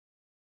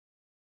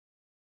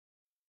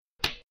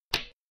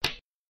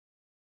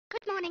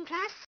Good morning,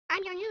 class.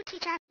 I'm your new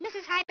teacher,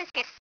 Mrs.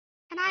 Hibiscus,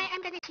 and I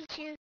am going to teach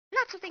you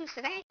lots of things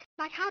today,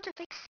 like how to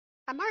fix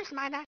a Morris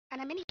minor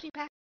and a Mini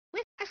Cooper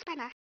with a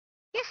spanner.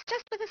 Yes,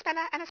 just with a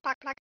spanner and a spark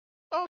plug,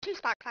 or two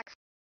spark plugs,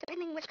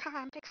 depending which car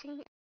I'm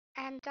fixing,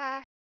 and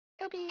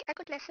it'll be a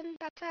good lesson,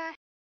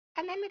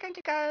 and then we're going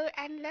to go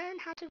and learn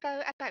how to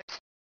row a boat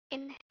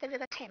in the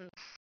River Thames,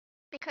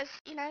 because,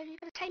 you've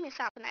got to tame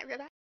yourself in that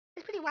river.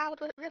 It's a pretty wild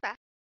river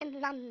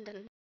in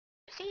London.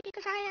 You see,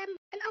 because I am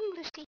an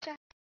English teacher.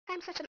 I'm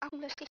such an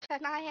English teacher,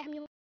 and I am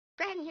your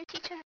brand new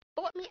teacher.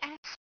 Bought me at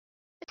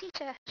the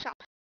teacher shop,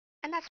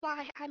 and that's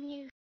why I'm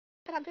new.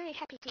 But I'm very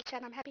happy teacher,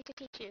 and I'm happy to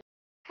teach you.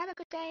 Have a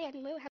good day,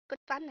 and we'll have good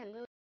fun, and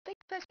we'll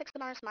first fix the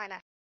Morris Minor.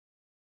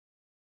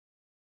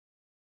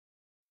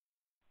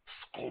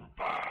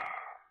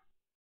 Scumba.